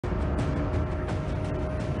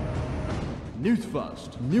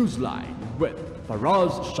Newsfirst Newsline with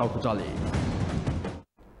Faraz Shauketaly.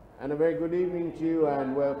 And a very good evening to you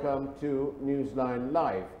and welcome to Newsline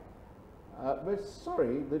Live. We're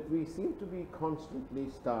sorry that we seem to be constantly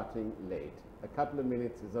starting late. A couple of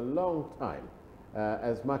minutes is a long time,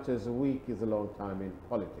 as much as a week is a long time in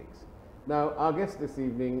politics. Now, our guest this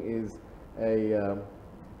evening is a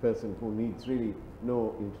person who needs really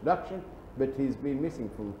no introduction, but he's been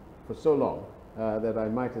missing for so long that I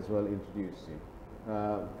might as well introduce him.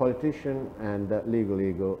 Politician and legal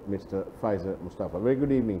ego, Mr. Faiszer Musthapha. Very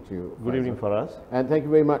good evening to you. Good evening, Faraz. And thank you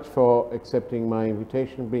very much for accepting my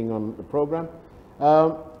invitation, being on the program.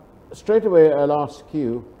 Straight away, I'll ask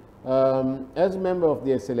you, as a member of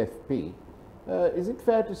the SLFP, is it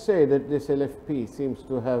fair to say that this SLFP seems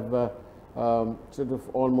to have sort of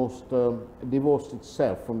almost divorced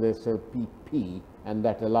itself from the SLPP and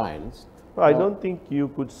that alliance? I don't think you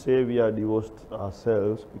could say we are divorced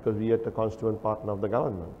ourselves because we are a constituent partner of the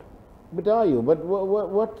government. But are you? But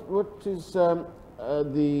what is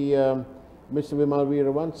Mr. Vimal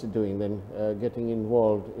Veeravansa doing then, getting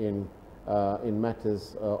involved in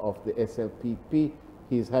matters of the SLPP?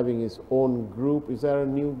 He's having his own group. Is there a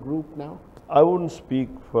new group now? I wouldn't speak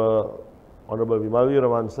for Honorable Vimal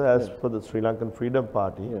Veeravansa. As for the Sri Lankan Freedom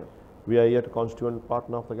Party, we are yet a constituent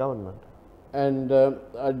partner of the government. And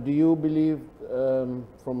do you believe,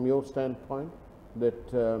 from your standpoint,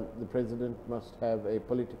 that the President must have a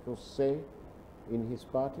political say in his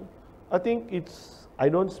party? I think I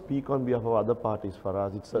don't speak on behalf of other parties,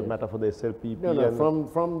 Faraz. It's a matter for the SLPP. No,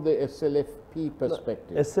 from the SLFP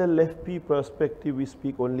perspective. SLFP perspective, we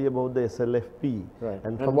speak only about the SLFP. Right.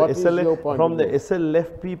 And what is your point from of the view?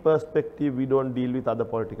 SLFP perspective, we don't deal with other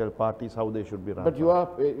political parties, how they should be run. But you are,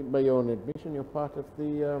 by your own admission, you're part of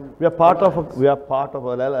the we are part of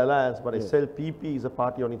an alliance, but SLPP is a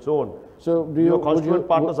party on its own. So do you are constituent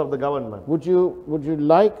partners of the government. Would you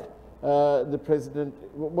like the President?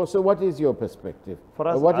 So what is your perspective? For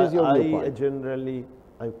us, what is your viewpoint? I generally,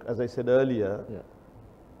 as I said earlier,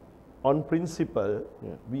 on principle,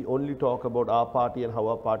 we only talk about our party and how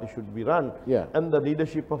our party should be run. And the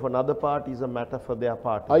leadership of another party is a matter for their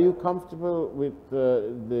party. Are you comfortable with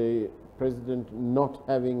the President not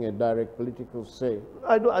having a direct political say?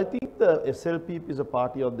 I think the SLPP is a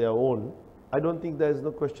party of their own. I don't think there is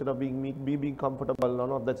no question of being comfortable or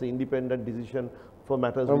not. That's an independent decision for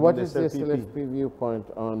matters within what the is SLPP. the SLFP viewpoint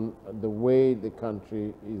on the way the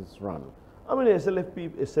country is run? I mean,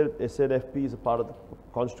 SLFP is a part of the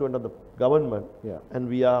constituent of the government, and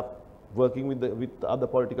we are working with other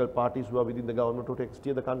political parties who are within the government to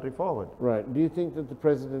steer the country forward. Right. Do you think that the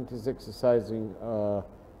President is exercising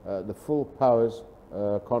the full powers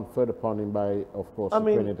conferred upon him by, of course, the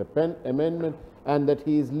 20th Amendment, and that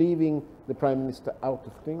he is leaving the Prime Minister out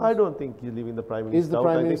of things? I don't think he's leaving the Prime Minister out. Is the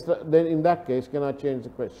Prime Minister, then in that case, can I change the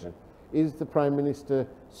question? Is the Prime Minister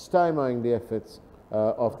stymieing the efforts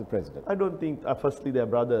of the President? I don't think, firstly, they're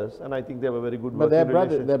brothers, and I think they have a very good working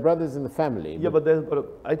relationship. They're brothers in the family. Yeah, but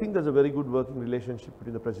I think there's a very good working relationship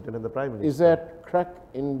between the President and the Prime Minister. Is there a crack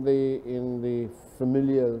in the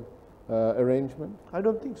familial arrangement? I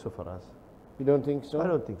don't think so, Faraz. You don't think so? I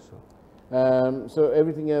don't think so. So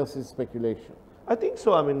everything else is speculation? I think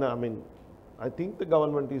so. I mean, I think the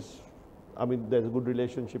government is, there's a good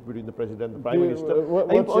relationship between the President and the Prime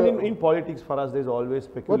Minister. In politics, for us, there's always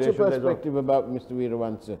speculation. What's your perspective about Mr.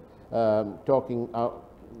 Veeravansa talking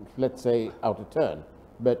out, let's say, out of turn,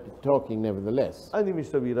 but talking nevertheless? I think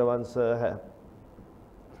Mr. Veeravansa,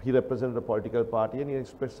 he represented a political party and he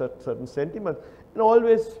expressed certain sentiments. And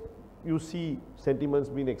always you see sentiments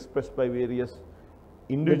being expressed by various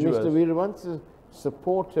individuals. But Mr. Veeravansa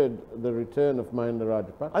supported the return of Mahinda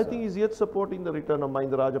Rajapaksa. I think he's yet supporting the return of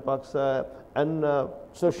Mahinda Rajapaksa and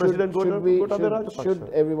so President should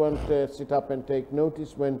everyone sit up and take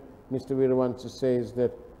notice when Mr. Veeravansa says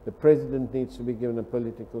that the President needs to be given a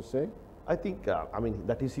political say? I think,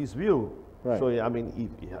 that is his view. Right. So,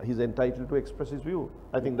 he's entitled to express his view.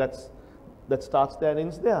 I think that starts there and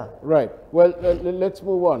ends there. Right. Well, let's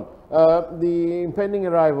move on. The impending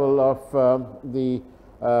arrival of the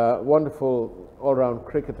wonderful all-round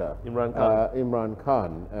cricketer Imran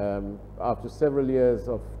Khan. After several years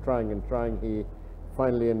of trying, he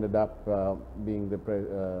finally ended up being the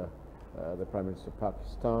Prime Minister of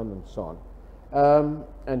Pakistan and so on.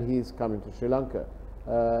 And he's coming to Sri Lanka.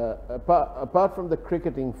 Apart from the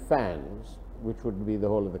cricketing fans, which would be the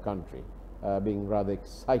whole of the country, being rather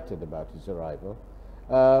excited about his arrival,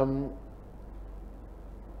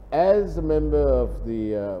 as a member of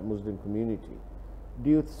the Muslim community, do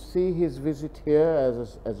you see his visit here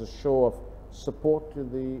as a show of support to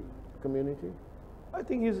the community? I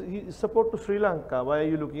think his support to Sri Lanka. Why are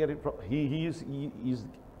you looking at it from? He is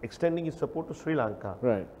extending his support to Sri Lanka.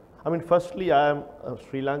 Right. I mean, firstly, I am a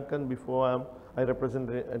Sri Lankan before I represent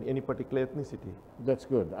any particular ethnicity. That's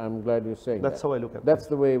good. I'm glad you're saying That's that. how I look at it. That's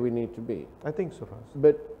the way we need to be. I think so, Faraz.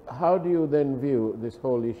 But how do you then view this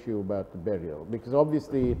whole issue about the burial? Because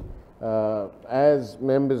obviously, as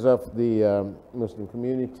members of the Muslim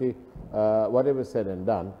community, whatever said and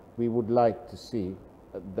done, we would like to see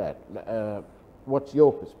that. What's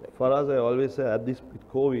your perspective? Faraz, I always say at this with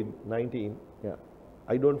COVID-19, Yeah.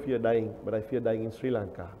 I don't fear dying, but I fear dying in Sri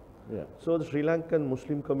Lanka. Yeah. So the Sri Lankan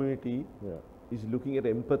Muslim community Yeah. is looking at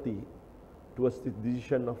empathy towards the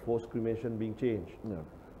decision of forced cremation being changed. Yeah.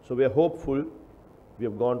 So we are hopeful. We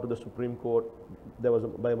have gone to the Supreme Court. There was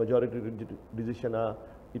by a majority decision.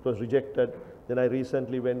 It was rejected. Then I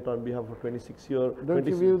recently went on behalf of 26-year. Don't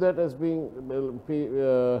you view that as being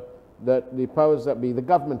that the powers that be, the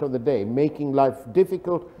government of the day, making life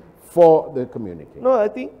difficult for the community? No, I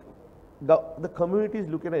think the community is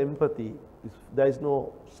looking at empathy. There is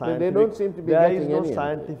no scientific. They don't seem to be there getting is no any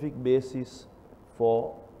scientific basis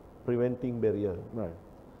for preventing burial. Right.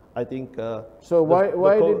 I think. So why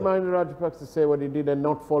did Mahinda Rajapaksa say what he did and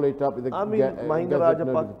not follow it up with the Mahinda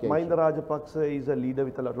notification? Rajapaksa is a leader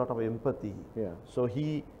with a lot of empathy. Yeah. So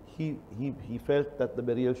he felt that the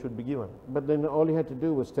burial should be given. But then all he had to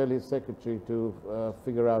do was tell his secretary to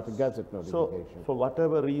figure out a gazette notification. So for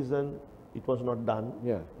whatever reason, it was not done.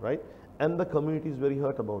 Yeah. Right. And the community is very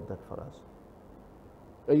hurt about that for us.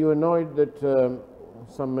 Are you annoyed that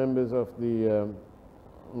some members of the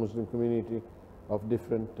Muslim community of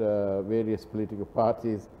different various political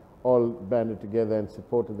parties all banded together and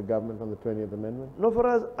supported the government on the 20th Amendment? No, for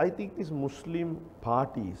us, I think these Muslim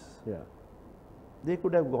parties, they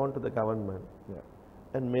could have gone to the government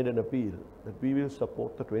and made an appeal that we will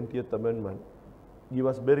support the 20th Amendment, give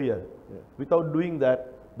us burial. Without doing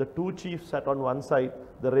that, the two chiefs sat on one side,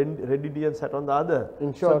 the Red Indians sat on the other.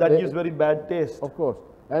 In short, so that gives very bad taste. Of course.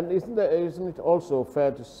 And isn't it also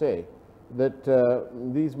fair to say that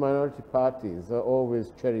these minority parties are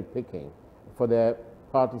always cherry picking for their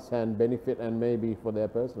partisan benefit and maybe for their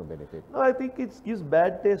personal benefit? No, I think it gives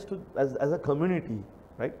bad taste to, as a community,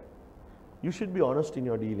 right? You should be honest in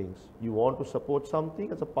your dealings. You want to support something,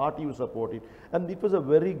 as a party you support it. And it was a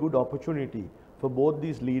very good opportunity for both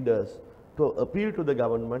these leaders to appeal to the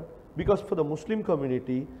government, because for the Muslim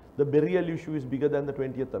community, the burial issue is bigger than the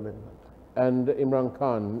 20th Amendment. And Imran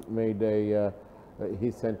Khan made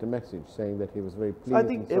he sent a message saying that he was very pleased. I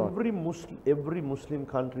think every Muslim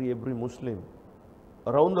country, every Muslim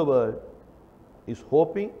around the world is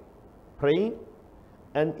hoping, praying,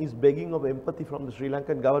 and is begging of empathy from the Sri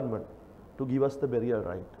Lankan government to give us the burial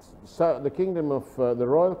right. So the kingdom of the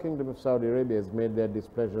Royal Kingdom of Saudi Arabia has made their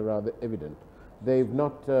displeasure rather evident. They've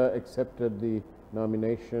not accepted the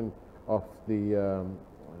nomination of the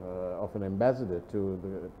of an ambassador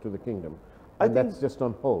to the kingdom. And that's just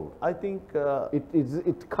on hold. I think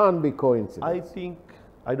it can't be coincidence. I think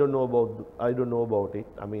I don't know about it.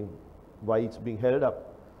 I mean, why it's being held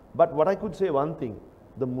up. But what I could say one thing: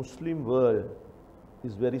 the Muslim world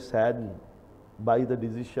is very saddened by the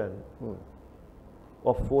decision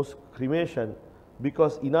of forced cremation,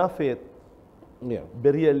 because in our faith,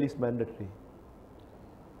 burial is mandatory.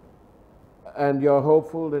 And you're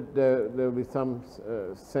hopeful that there will be some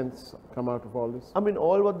sense come out of all this? I mean,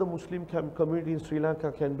 all what the Muslim community in Sri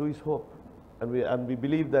Lanka can do is hope. And we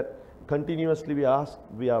believe that continuously we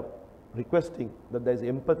are requesting that there is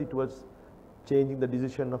empathy towards changing the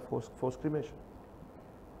decision of forced cremation.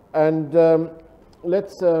 And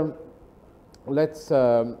let's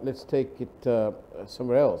take it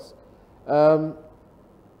somewhere else.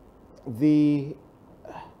 The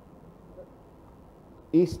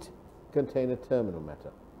East Container Terminal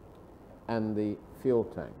matter and the fuel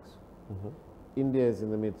tanks. India is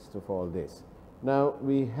in the midst of all this. Now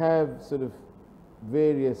we have sort of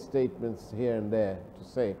various statements here and there to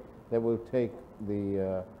say that we'll take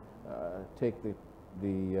the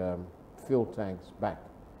fuel tanks back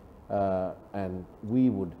and we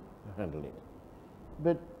would handle it.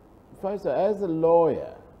 But Faiszer, as a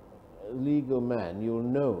lawyer, legal man, you'll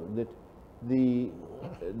know that the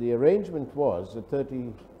arrangement was a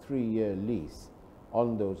 33-year lease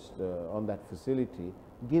on those on that facility,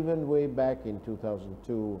 given way back in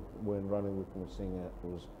 2002 when Ranil Wickremesinghe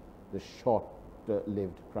was the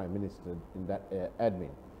short-lived prime minister in that admin.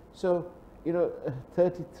 So, you know,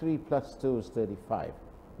 33 plus 2 is 35.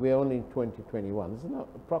 We're only in 2021. There's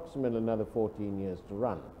approximately another 14 years to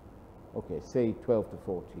run. Okay, say 12 to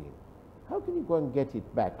 14. How can you go and get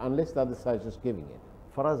it back unless the other side is just giving it?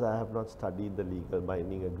 Faraz, I have not studied the legal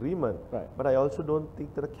binding agreement, but I also don't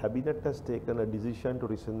think that the cabinet has taken a decision to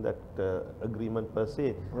rescind that agreement per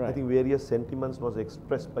se. I think various sentiments was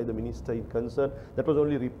expressed by the minister in concern. That was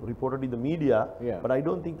only reported in the media, but I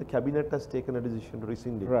don't think the cabinet has taken a decision to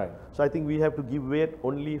rescind it. So I think we have to give weight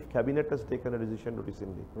only if cabinet has taken a decision to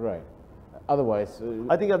rescind it. Otherwise,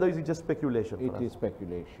 I think otherwise it's just speculation. It is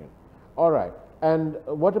speculation. All right. And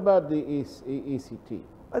what about the ECT?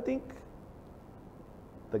 I think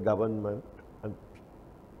the government and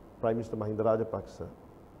Prime Minister Mahinda Rajapaksa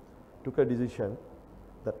took a decision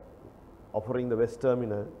that offering the West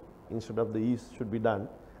Terminal instead of the East should be done,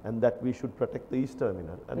 and that we should protect the East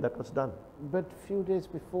Terminal, and that was done. But a few days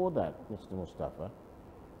before that, Mr. Musthapha,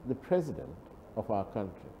 the President of our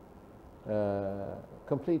country,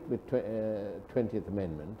 complete with 20th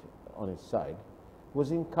Amendment on his side,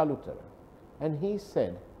 was in Kalutara, and he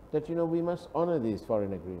said that, you know, we must honor these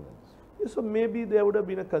foreign agreements. So maybe there would have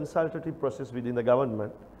been a consultative process within the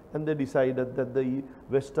government, and they decided that the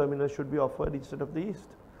West Terminal should be offered instead of the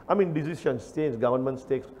East. I mean, decisions change. Governments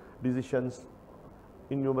take decisions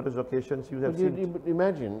in numerous occasions. You have seen. You'd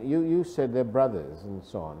imagine, you said they're brothers and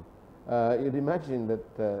so on. You'd imagine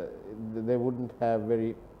that they wouldn't have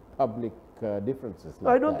very public differences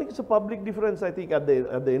like I don't think it's a public difference. I think at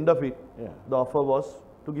the end of it, the offer was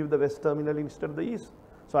to give the West Terminal instead of the East.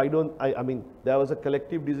 So I mean, there was a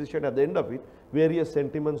collective decision at the end of it. Various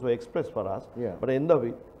sentiments were expressed for us, but at the end of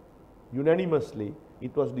it, unanimously,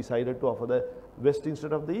 it was decided to offer the West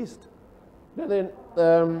instead of the East. Now then,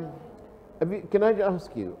 can I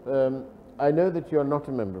ask you, I know that you're not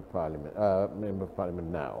a member of Parliament,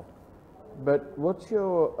 now, but what's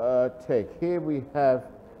your take? Here we have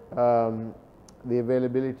the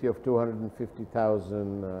availability of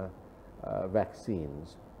 250,000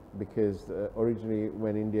 vaccines, because originally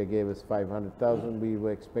when India gave us 500,000, we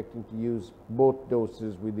were expecting to use both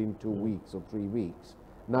doses within 2 weeks or 3 weeks.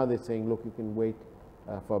 Now they're saying, look, you can wait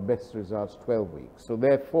for best results 12 weeks. So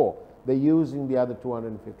therefore, they're using the other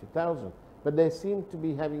 250,000. But they seem to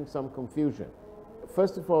be having some confusion.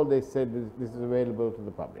 First of all, they said this is available to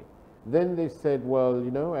the public. Then they said, well,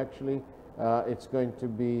 you know, actually, it's going to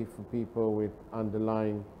be for people with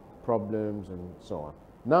underlying problems and so on.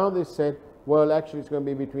 Now they said, well, actually, it's going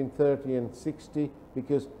to be between 30 and 60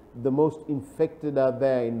 because the most infected are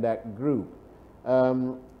there in that group.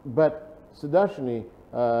 But Sudarshani,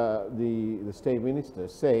 the state minister,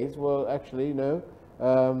 says, well, actually, no,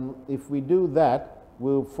 if we do that,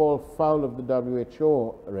 we'll fall foul of the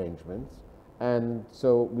WHO arrangements, and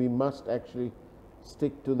so we must actually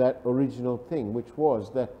stick to that original thing, which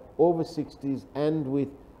was that over 60s and with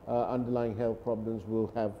underlying health problems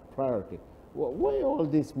will have priority. Why all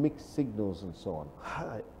these mixed signals and so on?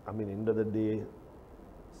 I mean, end of the day,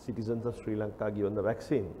 citizens of Sri Lanka are given the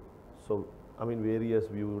vaccine. So, I mean, various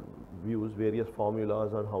views, various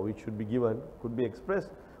formulas on how it should be given could be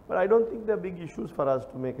expressed. But I don't think they're big issues for us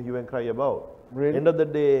to make a hue and cry about. Really? End of the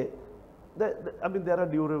day, I mean, there are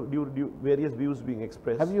various views being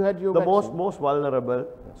expressed. Have you had your the vaccine? most vulnerable,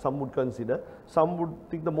 some would consider, some would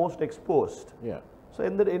think the most exposed. So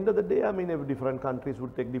in the end of the day, I mean, different countries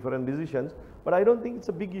would take different decisions, but I don't think it's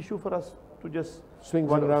a big issue for us to just swings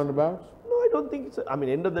and roundabouts. No, I don't think it's. I mean,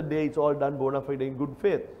 end of the day, it's all done bona fide in good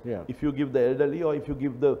faith. If you give the elderly, or if you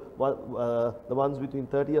give the ones between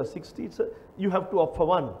 30 or 60, you have to opt for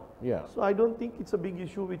one. So I don't think it's a big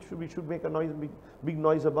issue which we should make a big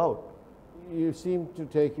noise about. You seem to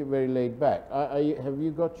take it very laid back. Have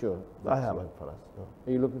you got your vaccine? I haven't, for us. No.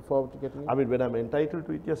 Are you looking forward to getting it? I mean, when I'm entitled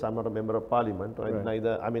to it, yes. I'm not a member of Parliament.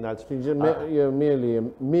 Neither. I mean, you're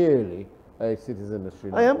merely a citizen of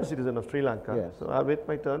Sri Lanka. I am a citizen of Sri Lanka. Yes. So I wait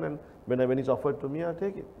my turn, and when it's offered to me, I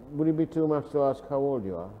take it. Would it be too much to ask how old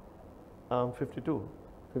you are? 52.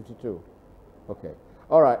 52. Okay.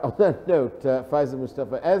 All right. On that note, Faiszer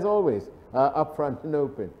Musthapha, as always, upfront and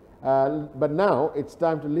open. But now it's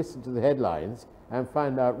time to listen to the headlines and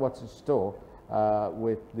find out what's in store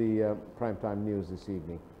with the primetime news this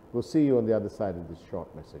evening. We'll see you on the other side of this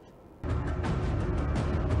short message.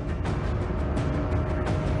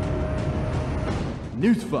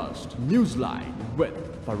 Newsfirst Newsline with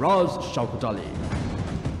Faraz Shauketaly.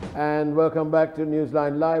 And welcome back to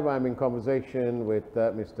Newsline Live. I'm in conversation with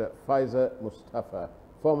Mr. Faiszer Musthapha,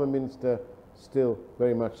 former minister, still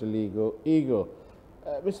very much a legal eagle.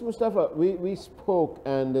 Mr. Musthapha, we spoke,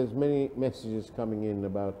 and there's many messages coming in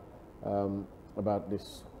about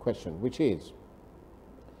this question, which is,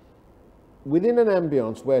 within an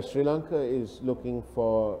ambience where Sri Lanka is looking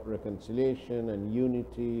for reconciliation and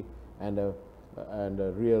unity and a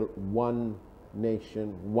real one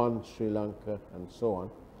nation, one Sri Lanka, and so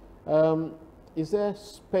on, is there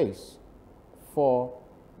space for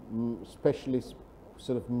especially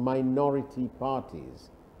sort of minority parties.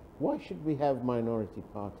 Why should we have minority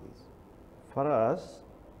parties? For us,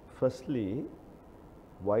 firstly,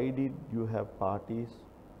 why did you have parties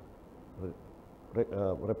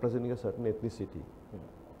representing a certain ethnicity?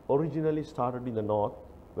 Originally started in the north,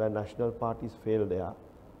 where national parties failed there.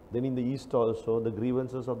 Then in the east also, the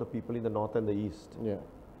grievances of the people in the north and the east.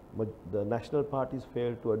 But the national parties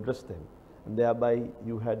failed to address them, and thereby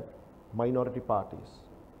you had minority parties.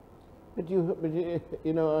 But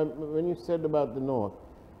you know, when you said about the north,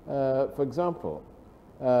 for example,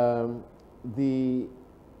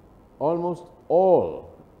 almost all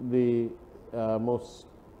the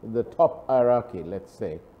top hierarchy, let's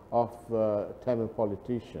say, of Tamil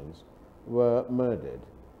politicians were murdered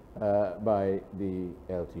by the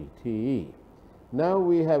LTTE. Now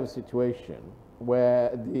we have a situation where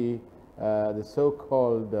the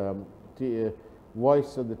so-called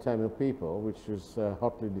voice of the Tamil people, which was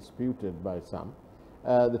hotly disputed by some,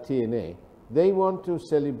 the TNA, they want to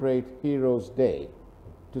celebrate Heroes' Day,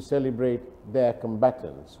 to celebrate their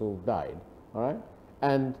combatants who died, all right?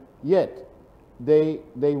 And yet they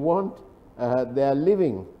want their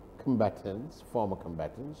living combatants, former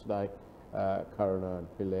combatants like Karuna and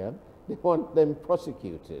Pillayan, they want them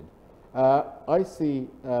prosecuted. I see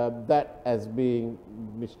that as being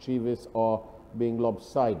mischievous or being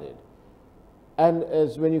lopsided. And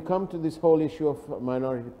as when you come to this whole issue of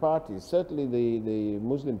minority parties, certainly the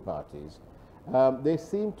Muslim parties, they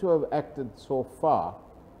seem to have acted so far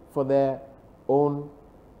for their own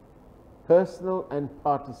personal and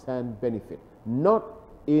partisan benefit, not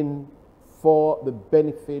for the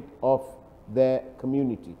benefit of their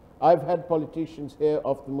community. I've had politicians here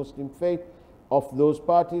of the Muslim faith, of those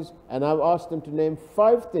parties, and I've asked them to name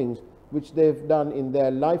 5 things which they've done in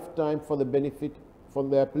their lifetime for the benefit, for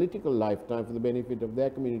their political lifetime, for the benefit of their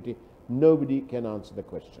community. Nobody can answer the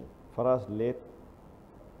question. Faraz, late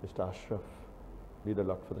Mr. Ashraf did a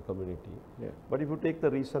lot for the community. But if you take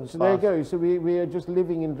the recent past... There you go. So we are just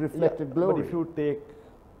living in reflected glory. But if you take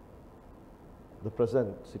the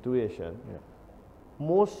present situation,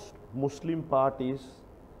 most Muslim parties,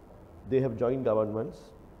 they have joined governments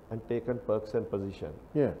and taken perks and position.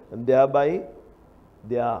 And thereby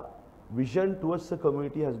their vision towards the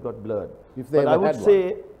community has got blurred. But I would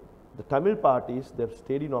say the Tamil parties, they've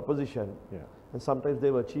stayed in opposition, and sometimes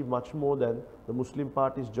they've achieved much more than the Muslim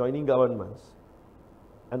parties joining governments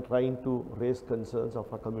and trying to raise concerns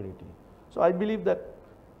of our community. So I believe that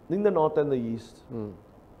in the north and the east,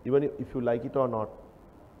 even if you like it or not,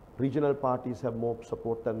 regional parties have more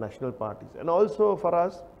support than national parties. And also for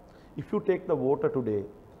us, if you take the voter today,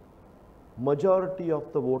 majority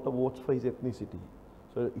of the voter votes for his ethnicity.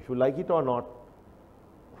 So if you like it or not,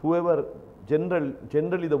 whoever,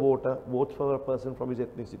 generally the voter votes for a person from his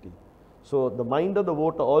ethnicity. So the mind of the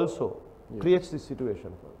voter also creates this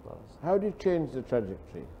situation for us. How do you change the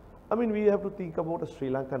trajectory? I mean, we have to think about a Sri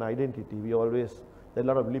Lankan identity. We always, there's a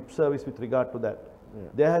lot of lip service with regard to that.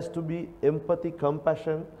 There has to be empathy,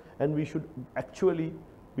 compassion, and we should actually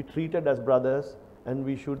be treated as brothers, and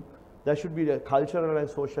there should be a cultural and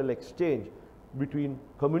social exchange between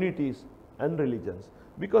communities and religions.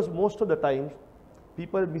 Because most of the times,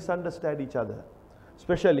 people misunderstand each other.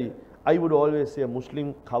 Especially, I would always say a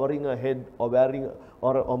Muslim covering a head or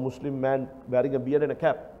a Muslim man wearing a beard and a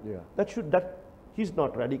cap. He's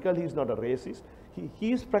not radical, he's not a racist.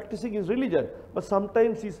 He is practicing his religion, but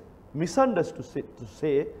sometimes he's misunderstood to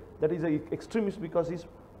say that he's an extremist because he's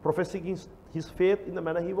professing his faith in the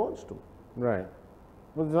manner he wants to. Right.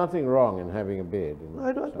 Well, there's nothing wrong in having a beard.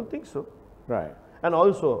 I don't think so. Right. And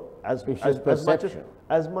also, as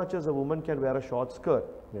much as a woman can wear a short skirt,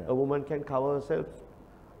 a woman can cover herself.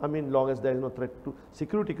 I mean, long as there is no threat to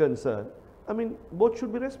security concern, I mean, both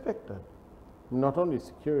should be respected. Not only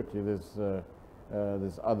security,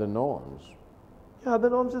 there's other norms. Yeah, other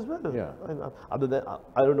norms as well. Yeah. Other than,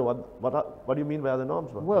 I don't know, what do you mean by other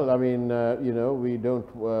norms? Well, I mean, you know, we don't,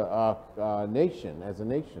 our nation, as a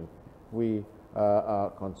nation, we are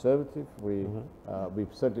conservative. We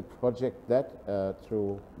certainly project that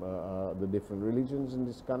through the different religions in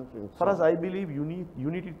this country. For us, I believe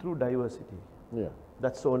unity through diversity.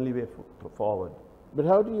 That's the only way forward. But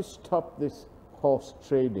how do you stop this horse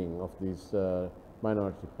trading of these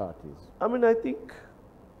minority parties? I mean, I think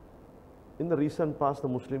in the recent past, the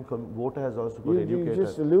Muslim voter has also got educated. You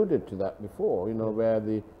just alluded to that before, you know, where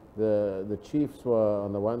the chiefs were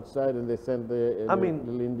on the one side and they sent the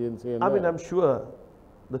little Indians here and I mean, I'm sure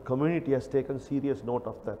the community has taken serious note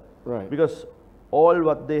of that. Right. Because all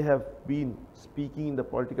what they have been speaking in the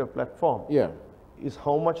political platform is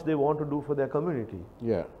how much they want to do for their community.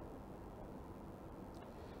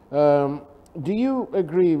 Do you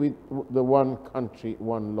agree with the one country,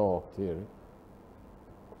 one law theory?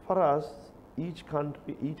 For us, each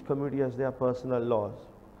country, each community has their personal laws.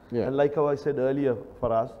 Yeah. And like how I said earlier,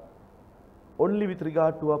 for us, only with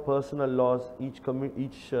regard to our personal laws,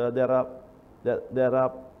 there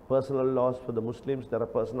are personal laws for the Muslims, there are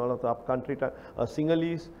personal laws for our country,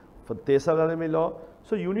 Sinhalese, for Tesalgalami law.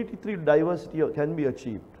 So unity through diversity can be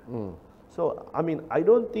achieved. So, I mean, I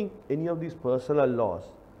don't think any of these personal laws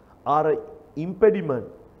are an impediment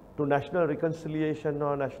to national reconciliation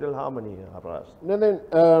or national harmony for us. Now then,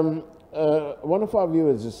 one of our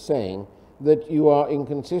viewers is saying that you are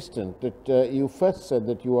inconsistent, that you first said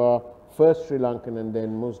that you are first Sri Lankan and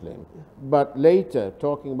then Muslim, but later,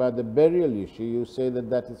 talking about the burial issue, you say that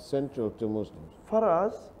that is central to Muslims. For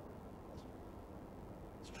us,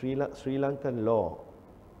 Sri Lankan law,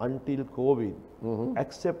 until COVID,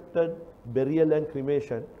 accepted burial and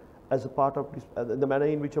cremation as a part of the manner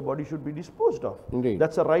in which a body should be disposed of. Indeed.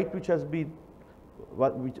 That's a right which has been,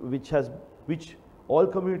 which all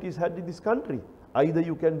communities had in this country. Either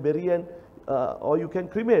you can bury and or you can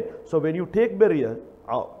cremate. So when you take burial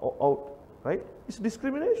out, right, it's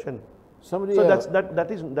discrimination. Somebody so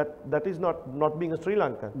that is not being a Sri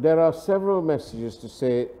Lankan. There are several messages to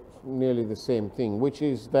say nearly the same thing, which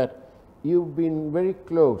is that you've been very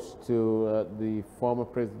close to the former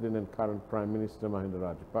president and current Prime Minister Mahinda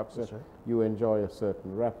Rajapaksa. Right. You enjoy a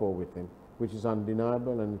certain rapport with him, which is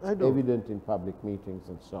undeniable and it's evident in public meetings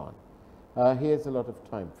and so on. Here's a lot of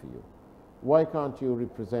time for you. Why can't you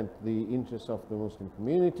represent the interests of the Muslim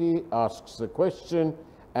community, asks the question,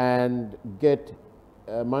 and get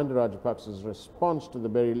Mahinda Rajapaksa's response to the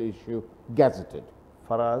burial issue gazetted?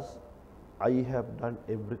 Faraz, I have done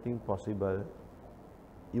everything possible.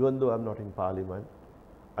 Even though I'm not in Parliament,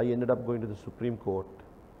 I ended up going to the Supreme Court.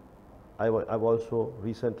 I've also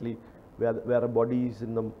recently, where a body is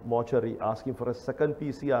in the mortuary asking for a second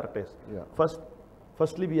PCR test. Yeah.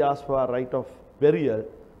 Firstly, we asked for our right of burial,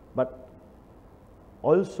 but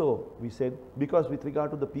also we said, because with regard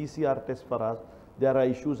to the PCR test for us, there are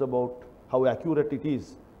issues about how accurate it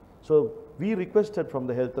is. So we requested from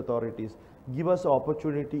the health authorities, give us an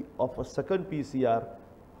opportunity of a second PCR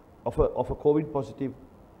of a COVID positive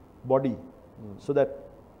body, so that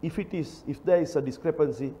if there is a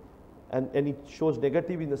discrepancy and it shows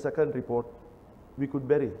negative in the second report, we could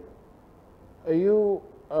bury. Are you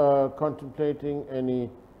contemplating any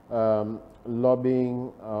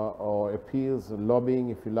lobbying or appeals, lobbying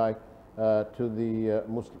if you like, to the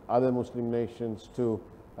other Muslim nations to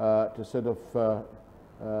sort of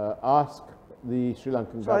ask the Sri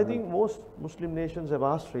Lankan government? So I think most Muslim nations have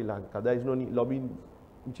asked Sri Lanka. There is no lobbying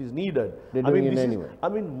which is needed. They're doing it anyway. I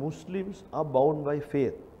mean, Muslims are bound by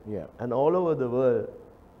faith. Yeah. And all over the world,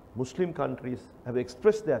 Muslim countries have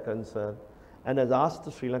expressed their concern and has asked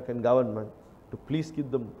the Sri Lankan government to please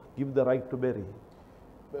give the right to bury.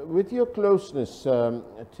 With your closeness to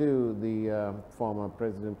the former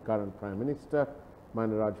president, current Prime Minister,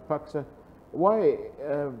 Mahinda Rajapaksa, why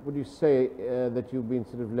would you say that you've been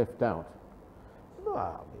sort of left out? No,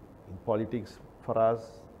 I mean, in politics, for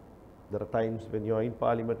us, there are times when you're in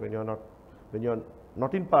Parliament, when you're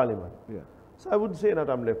not in Parliament. Yeah. So I would say that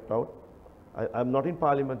I'm left out. I'm not in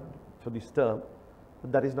Parliament for this term,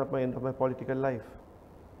 but that is not my end of my political life.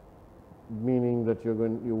 Meaning that you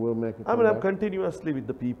will make it. I mean, I'm continuously with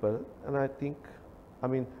the people, and I think, I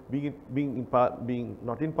mean, being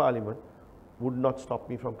not in Parliament would not stop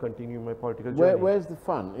me from continuing my political journey. Where's the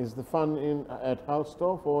fun? Is the fun at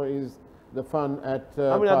Halstorf, or is the fun at I mean,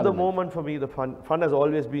 Parliament? at the moment for me, the fun has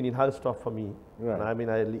always been in Halstorf for me. Right. And I mean,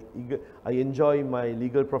 I enjoy my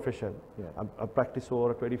legal profession. Yeah. I practiced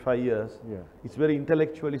over 25 years. Yeah. It's very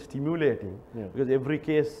intellectually stimulating, yeah, because every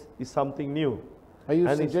case is something new. Are you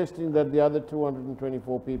suggesting that the other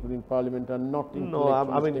 224 people in Parliament are not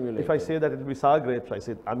intellectually stimulated? If I say that, it will be sour grapes. I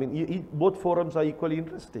said, I mean, both forums are equally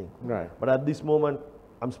interesting. Right. But at this moment,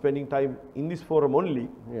 I'm spending time in this forum only.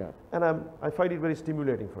 Yeah. And I find it very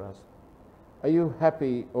stimulating for us. Are you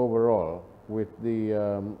happy overall with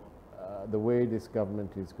the way this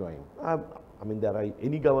government is going? I mean,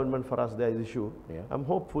 any government for us, there is issue. Yeah. I'm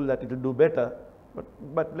hopeful that it will do better.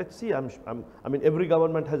 But let's see. I mean, every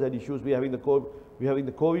government has had issues. We're having the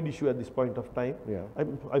COVID issue at this point of time. Yeah.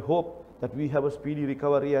 I hope that we have a speedy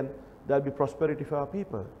recovery and there'll be prosperity for our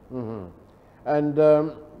people. Mm-hmm.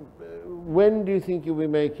 And when do you think you'll be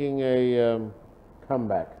making a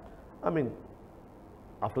comeback? I mean,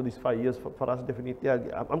 after these 5 years, for us, definitely,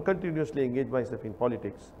 I'm continuously engaged myself in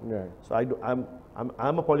politics. Yeah. So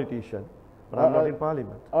I'm a politician, but I'm not in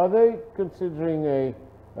Parliament. Are they considering a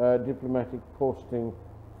diplomatic posting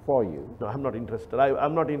for you? No, I'm not interested.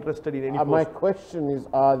 I'm not interested in any post. My question is,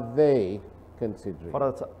 are they considering?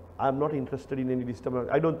 Faraz, I'm not interested in any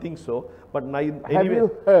diplomatic. I don't think so. But have you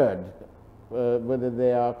heard whether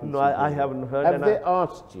they are considering? No, I haven't heard. Have they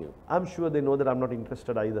asked you? I'm sure they know that I'm not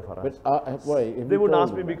interested either, Faraz. But why? They would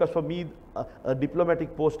ask me because for me, a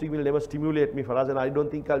diplomatic posting will never stimulate me, Faraz, and I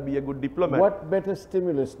don't think I'll be a good diplomat. What better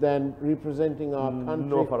stimulus than representing our country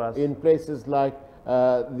No, Faraz. in places like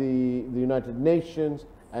the United Nations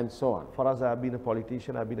and so on? Faraz, I've been a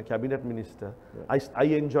politician, I've been a cabinet minister. Yeah. I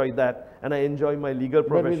enjoy that, and I enjoy my legal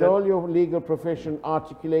profession. But with all your legal profession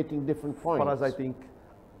articulating different points. Faraz,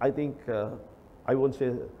 I think I won't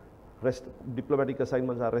say diplomatic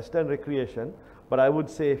assignments are rest and recreation, but I would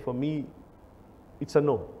say for me, it's a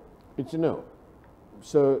no. It's a no.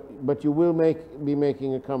 So, but you will be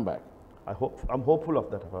making a comeback. I'm hopeful of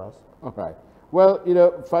that, Faraz. All right. Well, you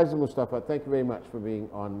know, Faiszer Musthapha, thank you very much for being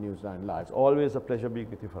on Newsline Live. It's always a pleasure being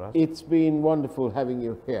with you, Faraz. It's been wonderful having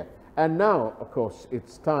you here. And now, of course,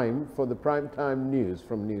 it's time for the primetime news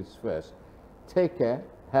from News First. Take care.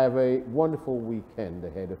 Have a wonderful weekend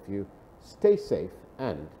ahead of you. Stay safe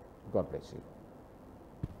and God bless you.